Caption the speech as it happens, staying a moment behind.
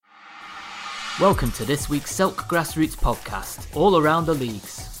Welcome to this week's Selk Grassroots podcast, all around the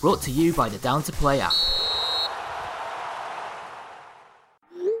leagues, brought to you by the Down to Play app.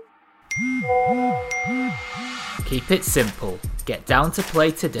 Keep it simple. Get Down to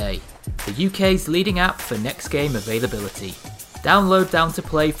Play today, the UK's leading app for next game availability. Download Down to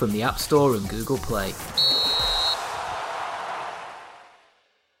Play from the App Store and Google Play.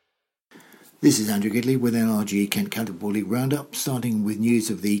 This is Andrew Gidley with NRG Kent County Football League Roundup, starting with news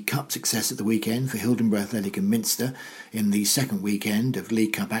of the Cup success at the weekend for Hildenborough Athletic and Minster in the second weekend of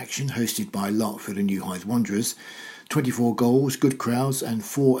League Cup action hosted by Larkfield and New Hythe Wanderers. 24 goals, good crowds and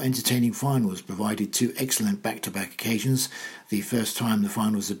 4 entertaining finals provided 2 excellent back-to-back occasions, the first time the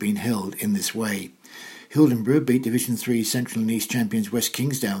finals have been held in this way. Hildenborough beat Division 3 Central and East champions West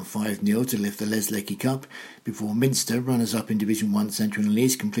Kingsdown 5-0 to lift the Les Lecky Cup, before Minster, runners-up in Division 1 Central and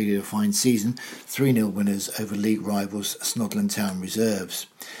East, completed a fine season, 3-0 winners over league rivals Snodland Town Reserves.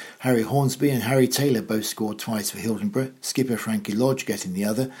 Harry Hornsby and Harry Taylor both scored twice for Hildenborough, skipper Frankie Lodge getting the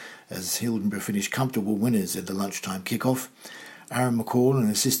other, as Hildenborough finished comfortable winners at the lunchtime kick-off. Aaron McCall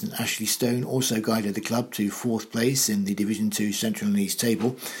and assistant Ashley Stone also guided the club to 4th place in the Division 2 Central and East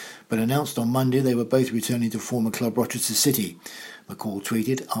table, but announced on Monday they were both returning to former club Rochester City. McCall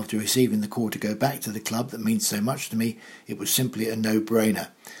tweeted, "After receiving the call to go back to the club that means so much to me, it was simply a no-brainer.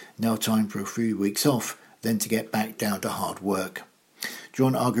 Now time for a few weeks off, then to get back down to hard work."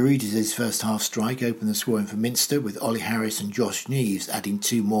 John Argarides' first half strike opened the scoring for Minster, with Ollie Harris and Josh Neves adding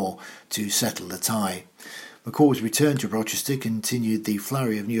 2 more to settle the tie. McCall's return to Rochester continued the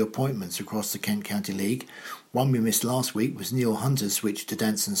flurry of new appointments across the Kent County League. One we missed last week was Neil Hunter's switch to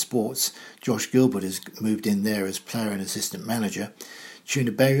Danson Sports. Josh Gilbert has moved in there as player and assistant manager.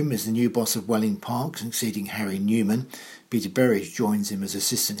 Tuna Bayram is the new boss of Welling Park, succeeding Harry Newman. Peter Berridge joins him as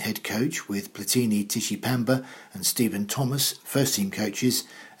assistant head coach, with Platini Tishipamba and Stephen Thomas first-team coaches,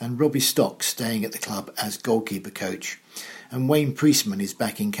 and Robbie Stock staying at the club as goalkeeper coach. And Wayne Priestman is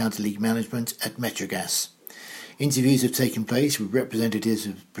back in County League management at Metrogas. Interviews have taken place with representatives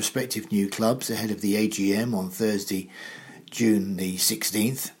of prospective new clubs ahead of the AGM on Thursday, June the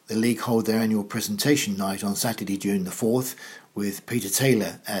 16th. The league hold their annual presentation night on Saturday, June the 4th, with Peter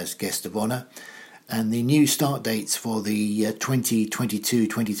Taylor as guest of honour. And the new start dates for the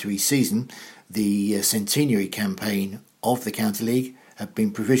 2022-23 season, the centenary campaign of the County League, have been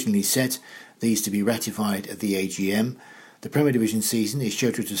provisionally set, these to be ratified at the AGM. The Premier Division season is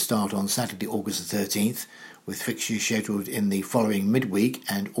scheduled to start on Saturday, August the 13th, with fixtures scheduled in the following midweek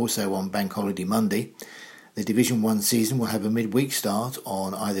and also on Bank Holiday Monday. The Division 1 season will have a midweek start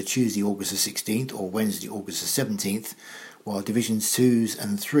on either Tuesday, August the 16th or Wednesday, August the 17th, while Divisions 2s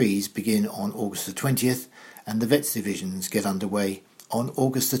and 3s begin on August the 20th and the Vets divisions get underway on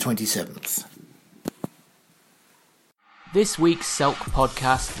August the 27th. This week's Selk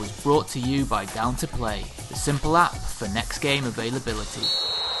podcast was brought to you by Down to Play, the simple app for next game availability.